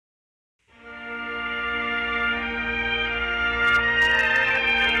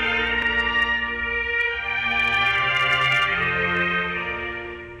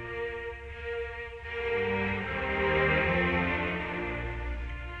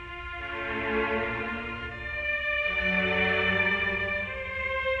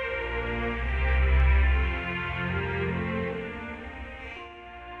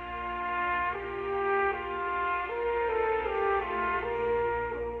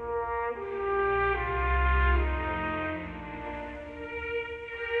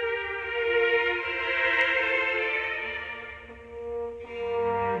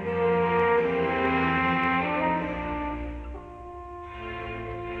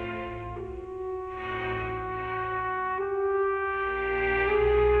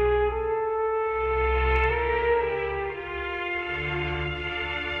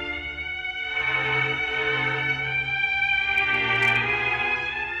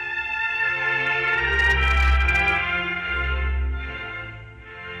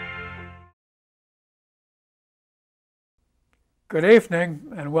Good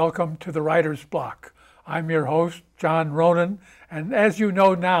evening and welcome to the Writer's Block. I'm your host, John Ronan, and as you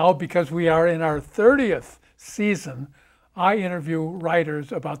know now, because we are in our 30th season, I interview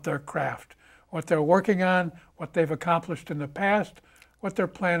writers about their craft, what they're working on, what they've accomplished in the past, what they're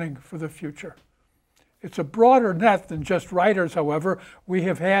planning for the future. It's a broader net than just writers, however. We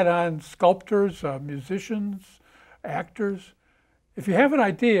have had on sculptors, musicians, actors. If you have an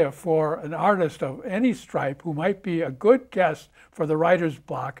idea for an artist of any stripe who might be a good guest for the Writer's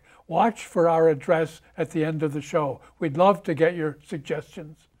Block, watch for our address at the end of the show. We'd love to get your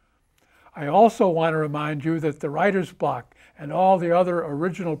suggestions. I also want to remind you that the Writer's Block and all the other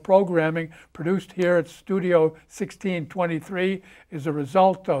original programming produced here at Studio 1623 is a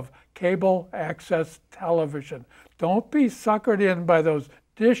result of cable access television. Don't be suckered in by those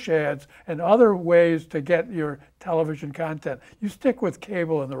dish ads and other ways to get your television content. You stick with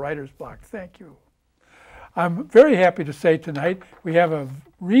cable and the Writer's Block. Thank you. I'm very happy to say tonight we have a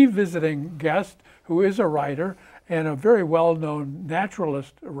revisiting guest who is a writer and a very well-known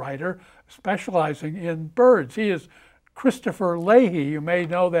naturalist writer specializing in birds. He is Christopher Leahy. You may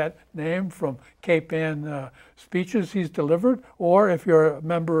know that name from Cape Ann speeches he's delivered, or if you're a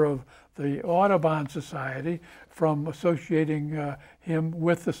member of the Audubon Society, from associating him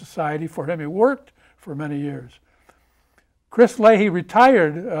with the Society. For him, he worked for many years. Chris Leahy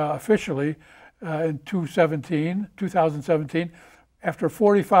retired officially in 2017, after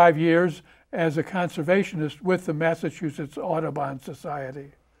 45 years as a conservationist with the Massachusetts Audubon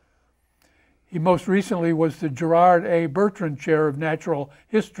Society. He most recently was the Gerard A. Bertrand Chair of Natural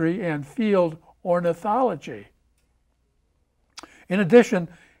History and Field Ornithology. In addition,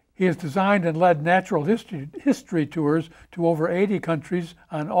 he has designed and led natural history tours to over 80 countries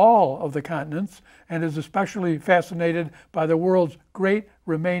on all of the continents and is especially fascinated by the world's great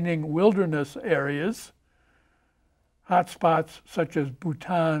remaining wilderness areas, hotspots such as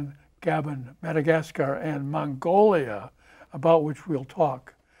Bhutan, Gabon, Madagascar, and Mongolia, about which we'll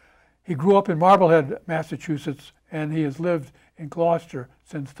talk. He grew up in Marblehead, Massachusetts, and he has lived in Gloucester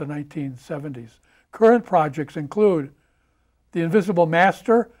since the 1970s. Current projects include The Invisible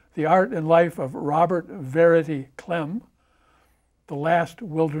Master, The Art and Life of Robert Verity Clem, The Last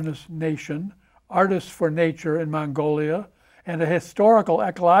Wilderness Nation, Artists for Nature in Mongolia, and a historical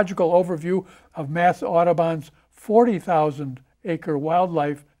ecological overview of Mass Audubon's 40,000-acre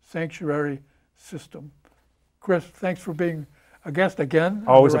wildlife sanctuary system. Chris, thanks for being a guest again.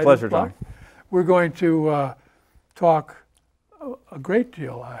 Always a pleasure, John. We're going to talk a great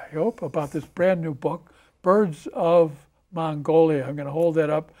deal, I hope, about this brand new book, Birds of Mongolia. I'm going to hold that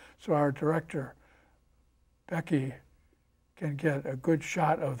up so our director, Becky, can get a good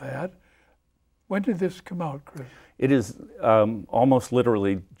shot of that. When did this come out, Chris? It is almost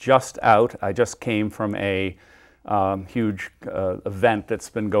literally just out. I just came from a huge event that's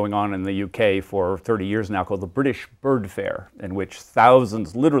been going on in the UK for 30 years now called the British Bird Fair, in which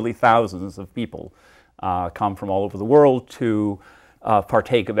thousands, literally thousands of people come from all over the world to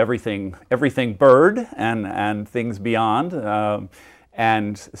partake of everything bird and things beyond.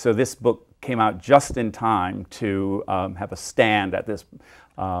 And so this book came out just in time to have a stand at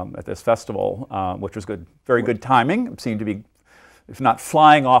this festival, which was good, very good timing. It seemed to be, if not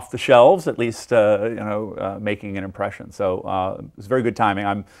flying off the shelves, at least making an impression. So it was very good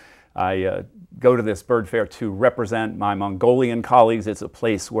timing. I go to this bird fair to represent my Mongolian colleagues. It's a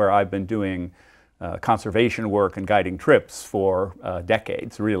place where I've been doing conservation work and guiding trips for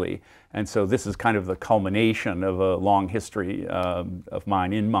decades, really. And so this is kind of the culmination of a long history of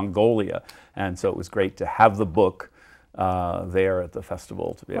mine in Mongolia. And so it was great to have the book there at the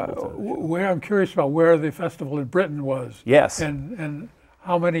festival to be able to. Where I'm curious about where the festival in Britain was. Yes. And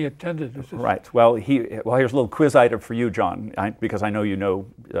how many attended? Right. Well, here's a little quiz item for you, John, because I know you know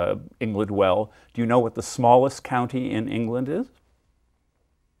England well. Do you know what the smallest county in England is?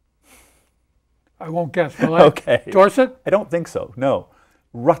 I won't guess. Will I? Okay. Dorset? I don't think so. No.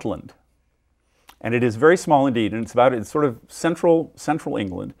 Rutland. And it is very small indeed, and it's sort of central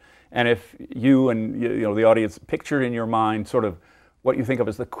England. And if you and the audience pictured in your mind sort of what you think of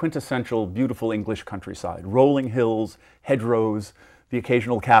as the quintessential beautiful English countryside, rolling hills, hedgerows, the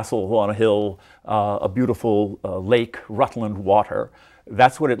occasional castle on a hill, a beautiful lake, Rutland water,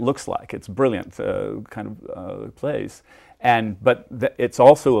 that's what it looks like. It's brilliant kind of place. But it's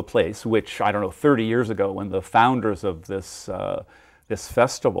also a place which, I don't know, 30 years ago when the founders of this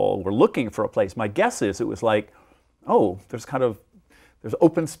festival were looking for a place, my guess is it was like, oh, there's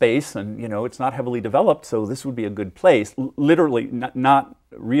open space and it's not heavily developed, so this would be a good place. Literally not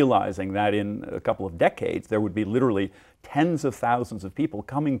realizing that in a couple of decades there would be literally tens of thousands of people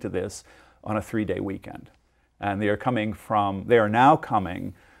coming to this on a 3-day weekend. and they are now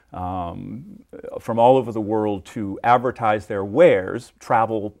coming from all over the world to advertise their wares,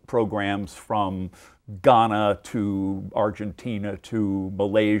 travel programs from Ghana to Argentina to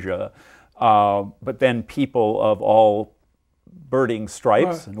Malaysia, but then people of all birding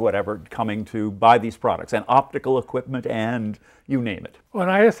stripes and whatever coming to buy these products, and optical equipment and you name it. When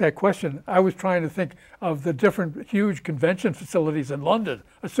I asked that question, I was trying to think of the different huge convention facilities in London,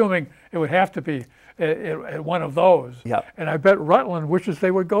 assuming it would have to be at one of those. Yeah. And I bet Rutland wishes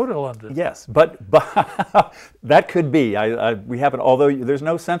they would go to London. Yes, but that could be. We haven't, although there's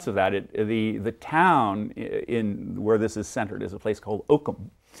no sense of that. The town where this is centered is a place called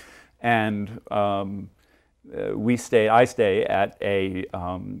Oakham, and I stay at a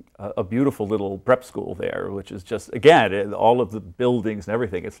beautiful little prep school there, which is just, again, all of the buildings and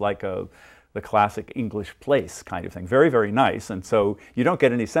everything. It's like the classic English place kind of thing. Very, very nice. And so you don't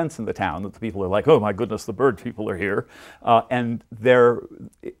get any sense in the town that the people are like, oh my goodness, the bird people are here. And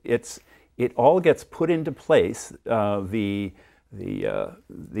it all gets put into place. The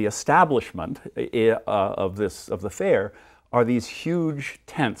establishment of the fair are these huge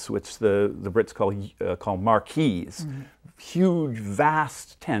tents, which the Brits call marquees. Mm-hmm. Huge,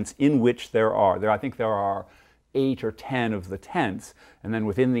 vast tents in which I think there are 8 or 10 of the tents, and then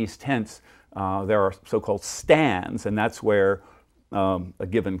within these tents there are so-called stands, and that's where a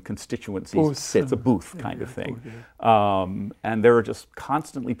given constituency sits, a booth kind of thing. Booth, yeah. And there are just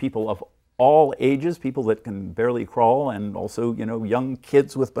constantly people of all ages, people that can barely crawl, and also, you know, young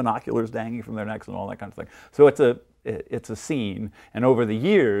kids with binoculars hanging from their necks and all that kind of thing. So it's a scene, and over the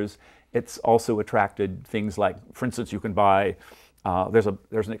years it's also attracted things like, for instance, you can buy, there's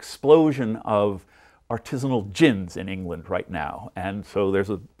an explosion of artisanal gins in England right now, and so there's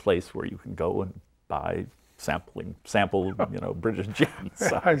a place where you can go and buy sample, you know, British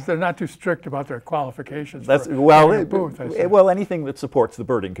gins. They're not too strict about their qualifications. That's well, anything that supports the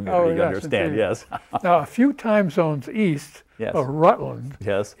birding community, you understand. Indeed. Yes. Now, a few time zones east of Rutland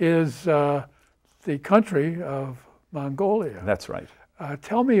is the country of Mongolia. That's right.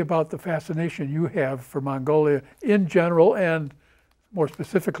 Tell me about the fascination you have for Mongolia in general, and more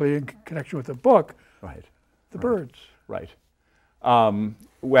specifically in connection with the book. Right. The birds. Right.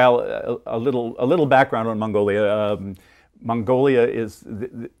 Well, a little background on Mongolia. Mongolia is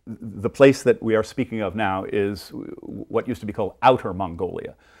the place that we are speaking of now is what used to be called Outer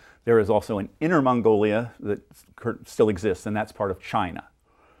Mongolia. There is also an Inner Mongolia that still exists, and that's part of China.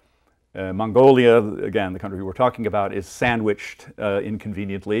 Mongolia, again, the country we're talking about, is sandwiched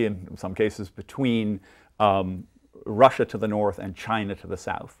inconveniently, in some cases, between Russia to the north and China to the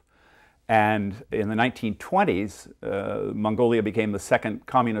south. And in the 1920s, Mongolia became the second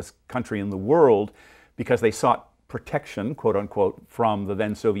communist country in the world because they sought protection, quote unquote, from the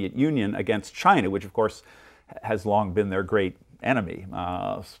then Soviet Union against China, which of course has long been their great enemy.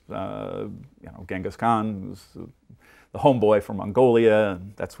 Genghis Khan was the homeboy from Mongolia,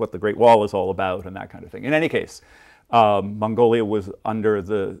 and that's what the Great Wall is all about, and that kind of thing. In any case, Mongolia was under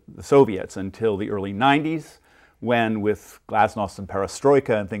the Soviets until the early 90s, when with glasnost and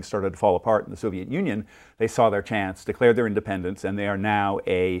perestroika and things started to fall apart in the Soviet Union, they saw their chance, declared their independence, and they are now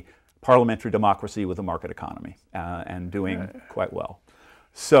a parliamentary democracy with a market economy and doing quite well.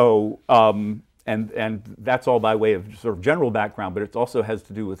 So, and that's all by way of sort of general background, but it also has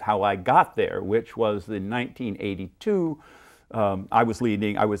to do with how I got there, which was in 1982. I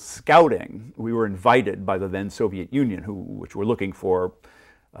was scouting. We were invited by the then Soviet Union, which were looking for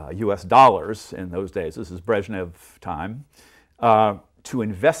US dollars in those days, this is Brezhnev time, to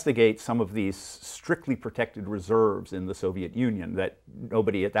investigate some of these strictly protected reserves in the Soviet Union that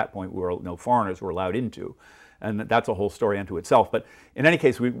nobody at that point, no foreigners were allowed into. And that's a whole story unto itself. But in any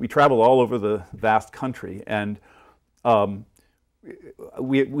case, we traveled all over the vast country, and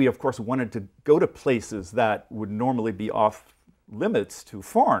we of course wanted to go to places that would normally be off limits to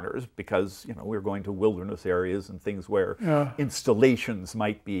foreigners, because we were going to wilderness areas and things where installations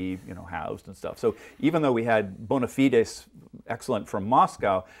might be housed and stuff. So even though we had bona fides excellent from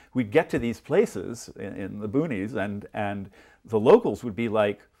Moscow, we'd get to these places in the boonies, and the locals would be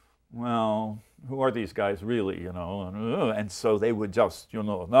like, well, who are these guys really, and so they would just,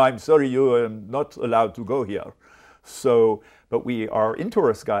 no, I'm sorry, you are not allowed to go here. So, but our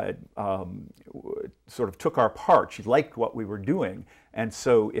in-tourist guide sort of took our part. She liked what we were doing, and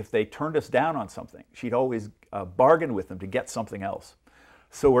so if they turned us down on something, she'd always bargain with them to get something else.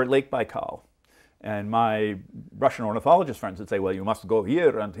 So we're at Lake Baikal, and my Russian ornithologist friends would say, well, you must go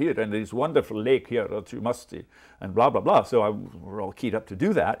here, and this wonderful lake here that you must see, and blah, blah, blah. So we're all keyed up to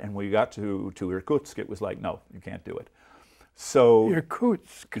do that, and when we got to Irkutsk, it was like, no, you can't do it. So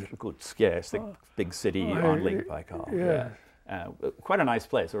Irkutsk. Irkutsk, yes, the big city on Lake Baikal. Yeah. Quite a nice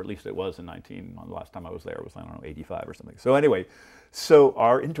place, or at least it was in the last time I was there, it was, I don't know, 85 or something. So anyway, so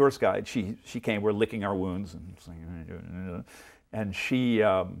our in-tourist guide, she came, we're licking our wounds, and she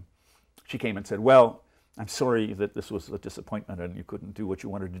came and said, well, I'm sorry that this was a disappointment and you couldn't do what you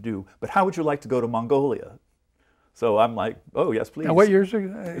wanted to do, but how would you like to go to Mongolia? So I'm like, oh, yes, please. And what years ago?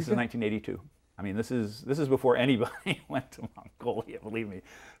 This is 1982. I mean, this is before anybody went to Mongolia, believe me.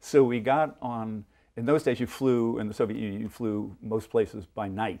 So we got on. In those days, you flew, in the Soviet Union, you flew most places by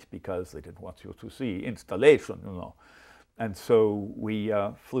night because they didn't want you to see installation, you know. And so we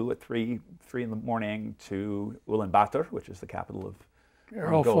flew at 3 in the morning to Ulaanbaatar, which is the capital of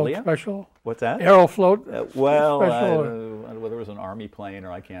Mongolia. Aeroflot special? What's that? Aeroflot well, special? whether it was an army plane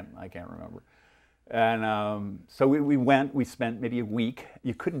or I can't remember. And so we went, we spent maybe a week.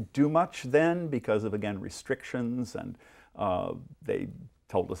 You couldn't do much then because of, again, restrictions, and they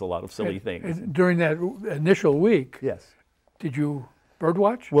told us a lot of silly things. During that initial week, yes, did you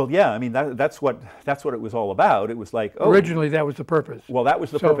birdwatch? Well, yeah. I mean, that's what it was all about. It was like, oh, originally that was the purpose. Well, that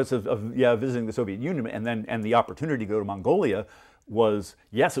was the purpose of visiting the Soviet Union, and the opportunity to go to Mongolia was,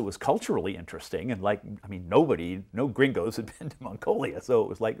 yes, it was culturally interesting, and like, I mean, no gringos had been to Mongolia, so it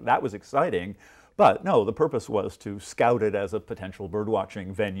was like, that was exciting. But no, the purpose was to scout it as a potential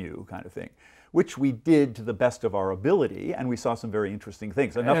birdwatching venue kind of thing, which we did to the best of our ability, and we saw some very interesting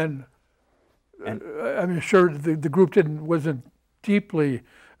things. And I'm sure the group wasn't deeply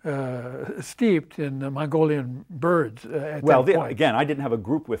steeped in the Mongolian birds at that point. Again, I didn't have a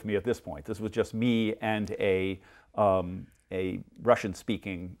group with me at this point. This was just me and a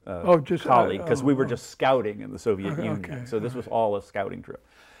Russian-speaking colleague, because we were just scouting in the Soviet Union. Okay. So this was all a scouting trip.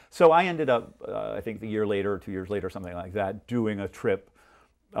 So I ended up, I think, the year later, 2 years later, something like that, doing a trip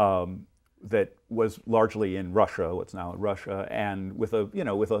that was largely in Russia, what's now in Russia, and with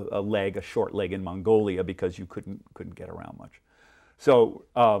a short leg in Mongolia, because you couldn't get around much. So,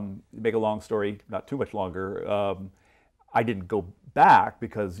 to make a long story not too much longer, I didn't go back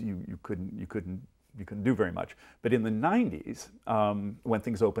because you couldn't do very much. But in the 90s, when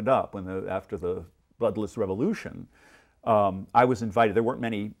things opened up, after the bloodless revolution, I was invited. There weren't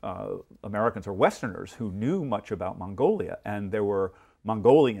many Americans or Westerners who knew much about Mongolia, and there were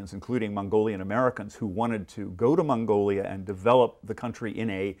Mongolians, including Mongolian Americans, who wanted to go to Mongolia and develop the country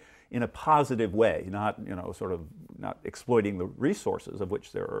in a positive way, not not exploiting the resources, of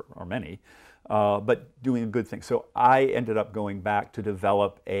which there are many, but doing a good thing. So I ended up going back to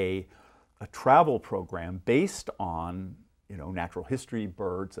develop a travel program based on natural history,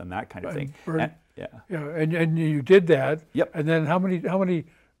 birds, and that kind of thing. And you did that. Yep. And then how many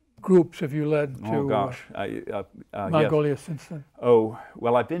groups have you led to Mongolia since then? Oh,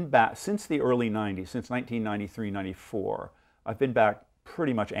 well, I've been back since the early 90s, since 1993, 94. I've been back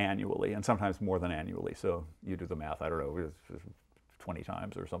pretty much annually, and sometimes more than annually. So you do the math, I don't know, 20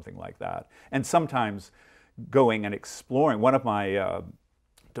 times or something like that. And sometimes going and exploring. One of my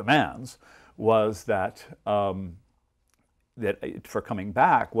demands was that for coming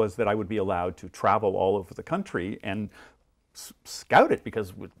back was that I would be allowed to travel all over the country and scout it,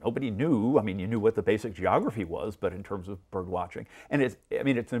 because nobody knew. I mean, you knew what the basic geography was, but in terms of bird watching, and it's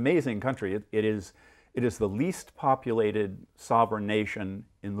an amazing country. It is the least populated sovereign nation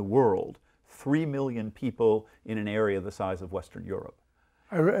in the world. 3 million people in an area the size of Western Europe.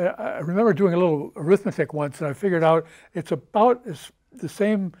 I remember doing a little arithmetic once, and I figured out it's about the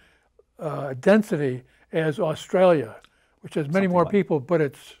same density as Australia, which has many more people, but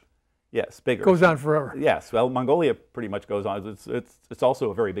it's bigger. Goes on forever. Yes, well, Mongolia pretty much goes on. It's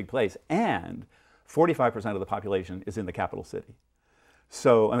also a very big place, and 45% of the population is in the capital city.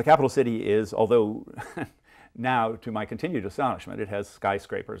 So, and the capital city is, although now, to my continued astonishment, it has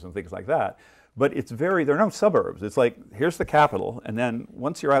skyscrapers and things like that, but there are no suburbs. It's like, here's the capital, and then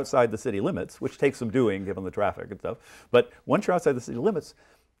once you're outside the city limits, which takes some doing given the traffic and stuff, but once you're outside the city limits,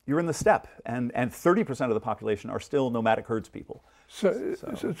 you're in the steppe, and 30% of the population are still nomadic herds people. So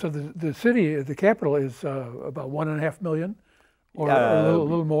the city, the capital, is about 1.5 million, or a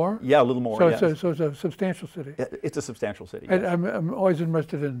little more. Yeah, a little more. So it's a substantial city. It's a substantial city. And I'm always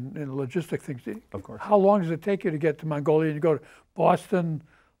interested in logistic things. Of course. How long does it take you to get to Mongolia? You go to Boston,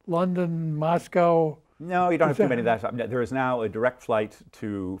 London, Moscow. No, you don't have too many of that. There is now a direct flight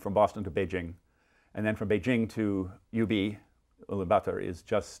from Boston to Beijing, and then from Beijing to UB. Ulaanbaatar is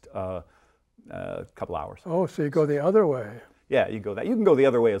just a couple hours. Oh, so you go the other way. Yeah, you go that. You can go the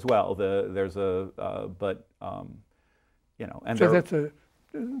other way as well. And so that's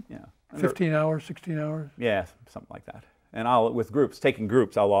 15 hours, 16 hours. Yeah, something like that. And taking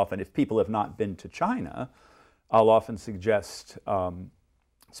groups, I'll often, if people have not been to China, I'll often suggest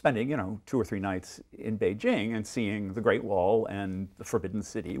spending, 2 or 3 nights in Beijing and seeing the Great Wall and the Forbidden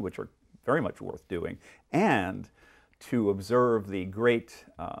City, which are very much worth doing, and to observe the great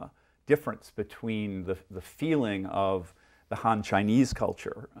difference between the feeling of the Han Chinese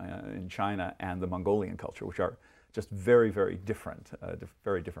culture in China and the Mongolian culture, which are just very, very different,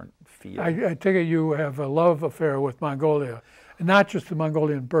 very different feel. I take it you have a love affair with Mongolia, and not just the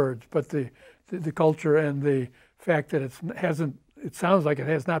Mongolian birds, but the culture and the fact that it sounds like it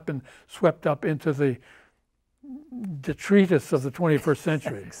has not been swept up into the detritus of the 21st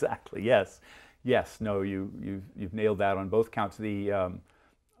century. Exactly, yes. Yes, no, you've nailed that on both counts. When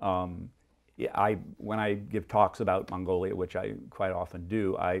I give talks about Mongolia, which I quite often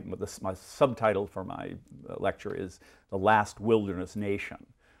do, my subtitle for my lecture is "The Last Wilderness Nation,"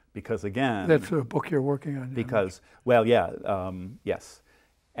 because again, that's a book you're working on. Because, well, yeah, yes,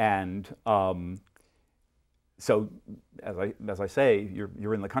 and so as I say,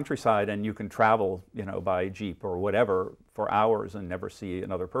 you're in the countryside and you can travel, by jeep or whatever for hours and never see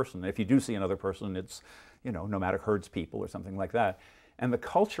another person. If you do see another person, it's nomadic herdspeople or something like that. And the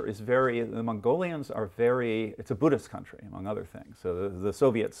culture is the Mongolians are it's a Buddhist country, among other things. So the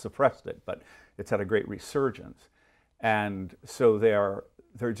Soviets suppressed it, but it's had a great resurgence. And so they're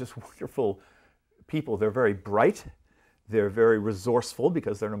just wonderful people. They're very bright. They're very resourceful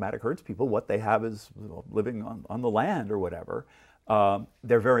because they're nomadic herdspeople. What they have is living on the land or whatever.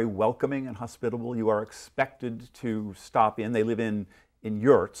 They're very welcoming and hospitable. You are expected to stop in. They live in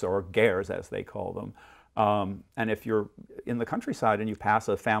yurts, or gers as they call them. And if you're in the countryside and you pass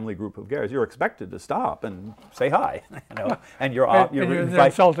a family group of gers, you're expected to stop and say hi. And you're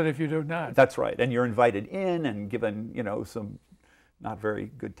insulted if you do not. That's right. And you're invited in and given some not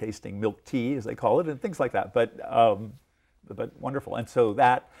very good tasting milk tea, as they call it, and things like that. But wonderful. And so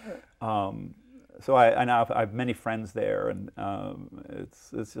that. So I now have many friends there, and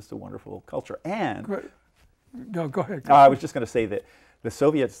it's just a wonderful culture. And no, go ahead. I was just going to say that the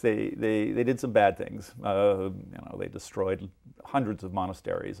Soviets they did some bad things. They destroyed hundreds of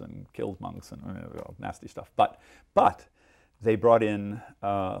monasteries and killed monks and nasty stuff. But they brought in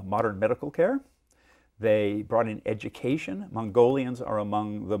modern medical care. They brought in education. Mongolians are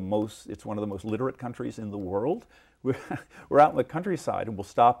it's one of the most literate countries in the world. We're out in the countryside and we'll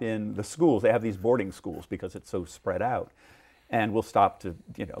stop in the schools. They have these boarding schools because it's so spread out. And we'll stop to,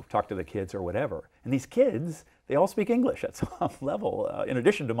 talk to the kids or whatever. And these kids, they all speak English at some level, in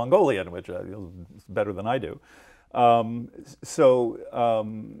addition to Mongolian, which is better than I do. So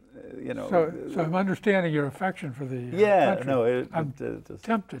I'm understanding your affection for the country. No, I'm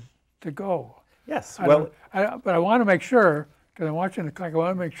tempted to go. Yes, but I want to make sure, because I'm watching the clock, I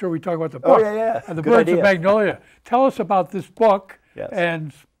want to make sure we talk about the book. Oh, yeah. And the Birds of Magnolia. Tell us about this book. Yes.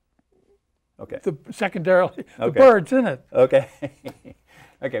 And okay. Secondarily, the birds in it. Okay.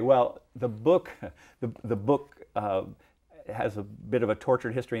 Okay. Well, the book has a bit of a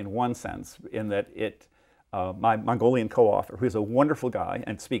tortured history in one sense, in that my Mongolian co-author, who's a wonderful guy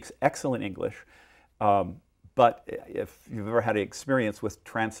and speaks excellent English, but if you've ever had an experience with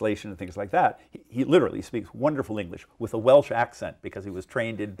translation and things like that, he literally speaks wonderful English with a Welsh accent because he was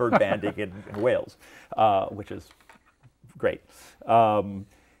trained in bird banding in Wales, which is great.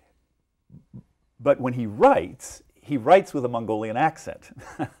 But when he writes with a Mongolian accent.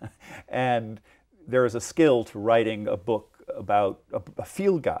 And there is a skill to writing a book about a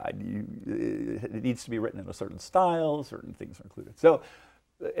field guide. It needs to be written in a certain style, certain things are included. So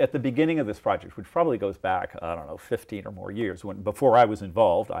at the beginning of this project, which probably goes back, 15 or more years, before I was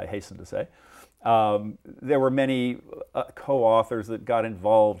involved, I hasten to say, there were many co-authors that got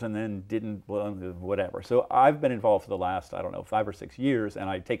involved and then didn't, whatever. So I've been involved for the last, 5 or 6 years, and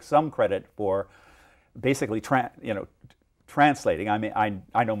I take some credit for basically translating. I mean,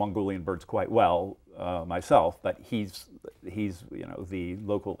 I know Mongolian birds quite well myself, but he's the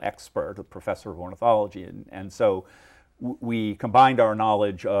local expert, a professor of ornithology, and so we combined our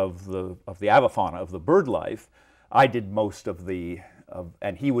knowledge of the avifauna, of the bird life. I did most of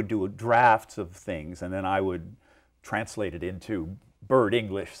and he would do drafts of things, and then I would translate it into bird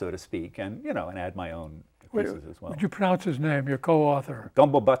English, so to speak, and and add my own pieces as well. Would you pronounce his name, your co-author?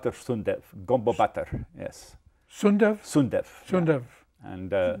 Gombobatar Sundev. Gombobatar, yes. Sundev? Sundev. Sundev.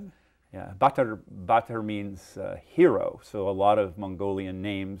 Yeah. And Batar means hero, so a lot of Mongolian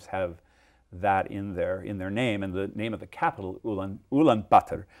names have that in their name, and the name of the capital,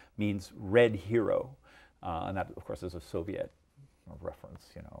 Ulaanbaatar, means red hero, and that, of course, is a Soviet reference.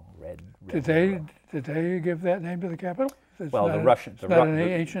 Red. Did they give that name to the capital? Well, the Russians. It's not an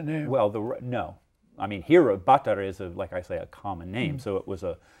ancient name. Well, no. I mean, hero Batar is like I say, a common name. So it was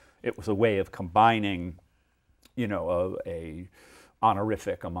a way of combining you know, a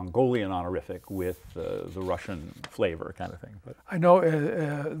honorific, a Mongolian honorific with the Russian flavor kind of thing. But I know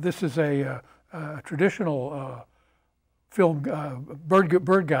this is a traditional film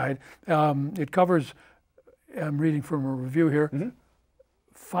bird guide. It covers, I'm reading from a review here,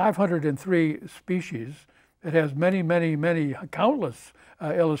 503 species. It has many, many, many, countless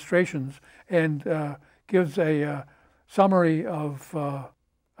illustrations, and gives a summary of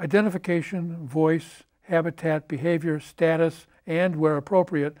identification, voice, habitat, behavior, status, and, where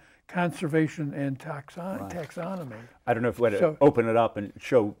appropriate, conservation and taxonomy. I don't know if we had to open it up and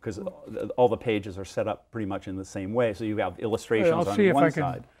show, because all the pages are set up pretty much in the same way. So you have illustrations on one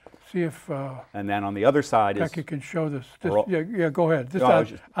side. See if and then on the other side Becky can show this. Yeah, go ahead. This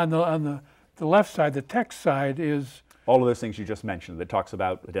on the left side, the text side is all of those things you just mentioned. That talks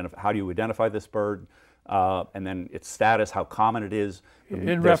about how do you identify this bird, and then its status, how common it is.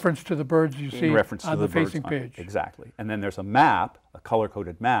 In reference to the birds you see on the facing page. Exactly. And then there's a map, a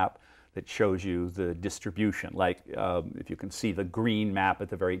color-coded map, that shows you the distribution. Like if you can see the green map at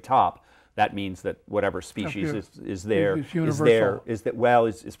the very top, that means that whatever species is there is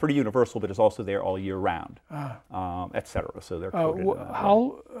pretty universal, but is also there all year round, et cetera. So they're coded.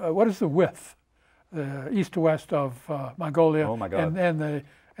 What is the width, east to west of Mongolia? Oh my God. and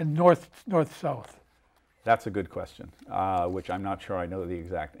north south? That's a good question, which I'm not sure I know the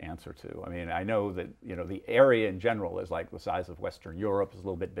exact answer to. I mean, I know that, you know, the area in general is like the size of Western Europe, is a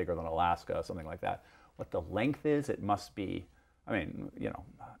little bit bigger than Alaska, something like that. What the length is, it must be, I mean, you know,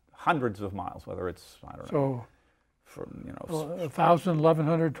 hundreds of miles, whether it's, I don't know, from, you know, 1,000,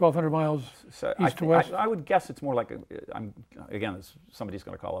 1,100, 1,200 miles east to west? I would guess it's more like, again, somebody's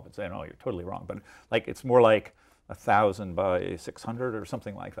going to call up and say, no, you're totally wrong, but like it's more like 1,000 by 600 or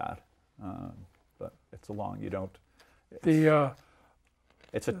something like that. But it's a long, it's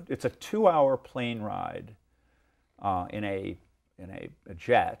a 2-hour plane ride in a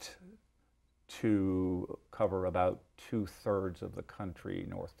jet to cover about 2/3 of the country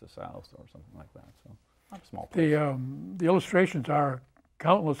north to south or something like that. So not a small place. The illustrations are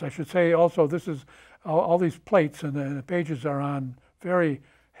countless. I should say also this is all these plates, and the pages are on very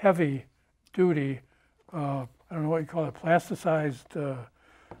heavy duty, I don't know what you call it, plasticized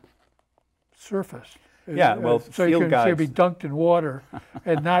surface. Yeah, well, so you can be dunked in water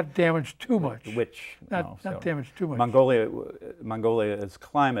and not damaged too much. Not damaged too much. Mongolia's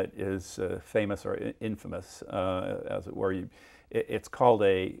climate is famous or infamous, as it were. It's called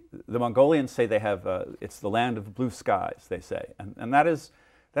the Mongolians say they have, it's the land of blue skies, they say, and that is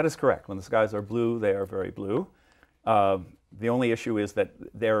correct. When the skies are blue, they are very blue. The only issue is that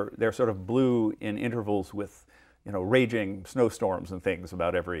they're sort of blue in intervals with, you know, raging snowstorms and things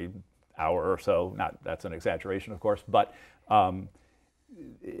about every hour or so. That's an exaggeration, of course, but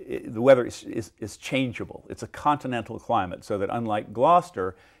the weather is changeable. It's a continental climate, so that unlike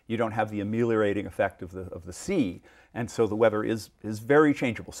Gloucester, you don't have the ameliorating effect of the sea, and so the weather is very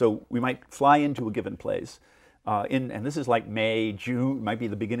changeable. So we might fly into a given place, and this is like May, June, might be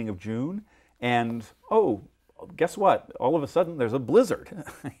the beginning of June, and guess what? All of a sudden there's a blizzard,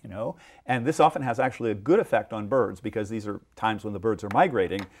 you know, and this often has actually a good effect on birds, because these are times when the birds are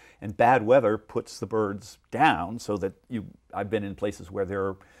migrating, and bad weather puts the birds down, so that I've been in places where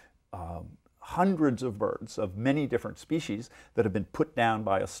there are hundreds of birds of many different species that have been put down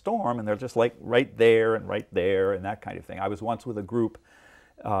by a storm, and they're just like right there and that kind of thing. I was once with a group,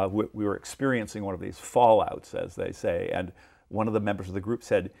 we were experiencing one of these fallouts, as they say, and one of the members of the group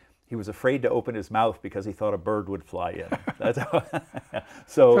said he was afraid to open his mouth because he thought a bird would fly in.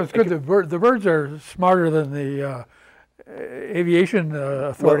 So it's good. The birds are smarter than the aviation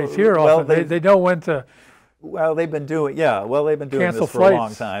authorities here. Well, they know when to. Well, they've been doing this for flights. a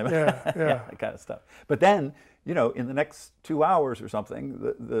long time. Yeah. That kind of stuff. But then, you know, in the next 2 hours or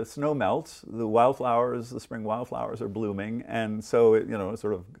something, the snow melts, the wildflowers, the spring wildflowers are blooming, and so you know,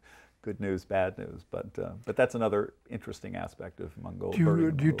 sort of good news, bad news. But that's another interesting aspect of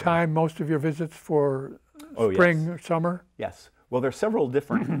Mongolia. Do you time most of your visits for spring or summer? Yes. Well, there's several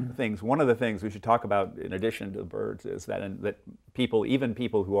different things. One of the things we should talk about, in addition to the birds, is that people, even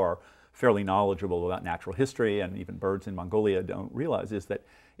people who are fairly knowledgeable about natural history and even birds in Mongolia, don't realize is that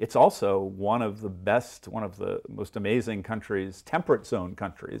it's also one of the most amazing countries, temperate zone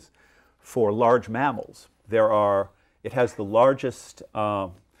countries, for large mammals. It has the largest.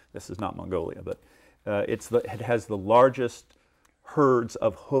 This is not Mongolia, but it has the largest herds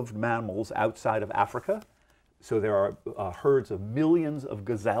of hoofed mammals outside of Africa. So there are herds of millions of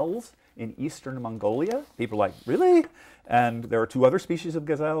gazelles in eastern Mongolia. People are like, really? And there are 2 other species of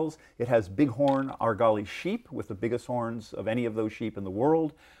gazelles. It has bighorn Argali sheep with the biggest horns of any of those sheep in the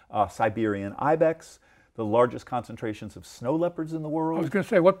world, Siberian ibex, the largest concentrations of snow leopards in the world. I was going to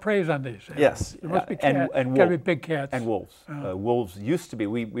say, what preys on these? Yes. There must be gotta be big cats. And wolves. Wolves used to be,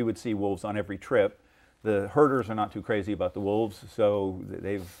 we would see wolves on every trip. The herders are not too crazy about the wolves, so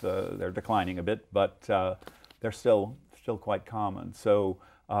they're declining a bit, but they're still quite common. So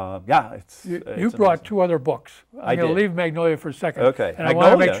yeah, you brought two other books. I'm going to leave Magnolia for a second. Okay. And Magnolia. I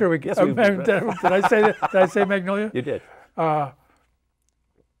want to make sure we get. Yes, did I say that? Did I say Magnolia? You did.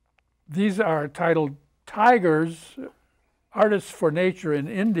 These are titled "Tigers, Artists for Nature in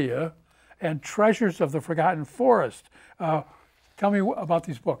India," and "Treasures of the Forgotten Forest." Tell me about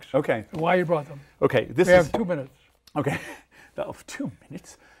these books. Okay. And why you brought them. Okay. We have 2 minutes. Okay. 2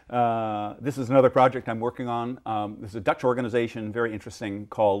 minutes. This is another project I'm working on. This is a Dutch organization, very interesting,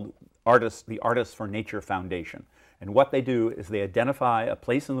 called the Artists for Nature Foundation. And what they do is they identify a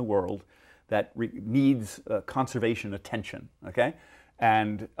place in the world that needs conservation attention. Okay.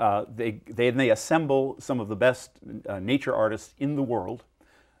 And they assemble some of the best nature artists in the world,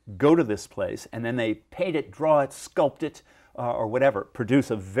 go to this place, and then they paint it, draw it, sculpt it, or whatever,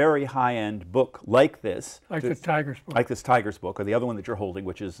 produce a very high-end book like this. Like the Tigers book. Like this Tigers book, or the other one that you're holding,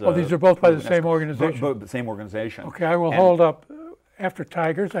 which is... Oh, these are both by the same organization? The same organization. Okay, I will hold up, after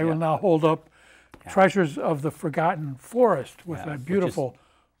Tigers, I will now hold up Treasures of the Forgotten Forest with a beautiful...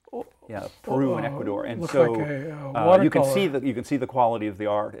 Peru and Ecuador, and looks so like you can see the quality of the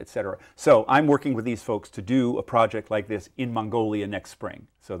art, etc. So I'm working with these folks to do a project like this in Mongolia next spring.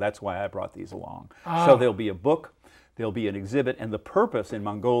 So that's why I brought these along. So there'll be a book, there'll be an exhibit, and the purpose in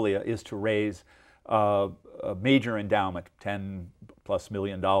Mongolia is to raise a major endowment, $10+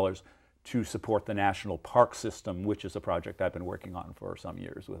 million, to support the national park system, which is a project I've been working on for some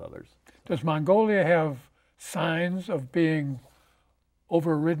years with others. Does Mongolia have signs of being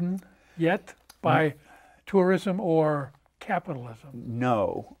overridden yet by tourism or capitalism?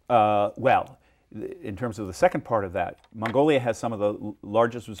 No. Well, in terms of the second part of that, Mongolia has some of the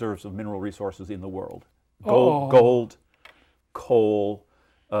largest reserves of mineral resources in the world. Gold, coal,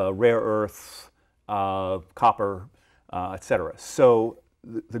 rare earths, copper, etc. So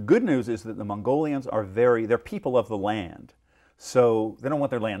the good news is that the Mongolians are they're people of the land. So they don't want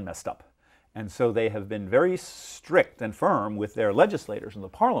their land messed up. And so they have been very strict and firm with their legislators in the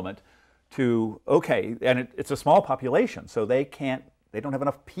parliament to, okay, and it's a small population, so they don't have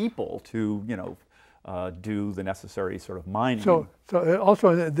enough people to, do the necessary sort of mining. So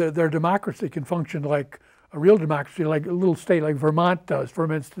also their democracy can function like a real democracy, like a little state like Vermont does.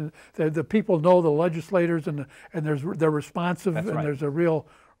 For instance, the people know the legislators and they're responsive. That's and right. There's a real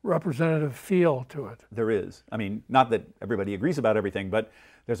representative feel to it. There is. I mean, not that everybody agrees about everything, but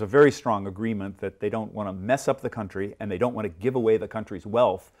there's a very strong agreement that they don't want to mess up the country and they don't want to give away the country's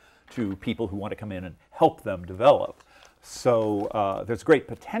wealth to people who want to come in and help them develop. So there's great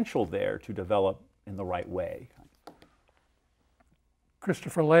potential there to develop in the right way.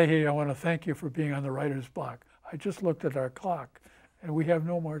 Christopher Leahy, I want to thank you for being on the writer's block. I just looked at our clock and we have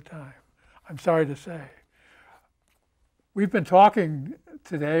no more time. I'm sorry to say. We've been talking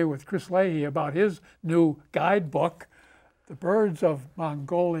today with Chris Leahy about his new guidebook, The Birds of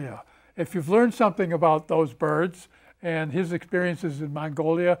Mongolia. If you've learned something about those birds and his experiences in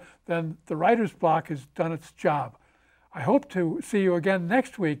Mongolia, then the writer's block has done its job. I hope to see you again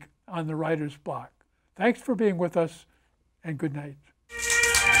next week on the writer's block. Thanks for being with us, and good night.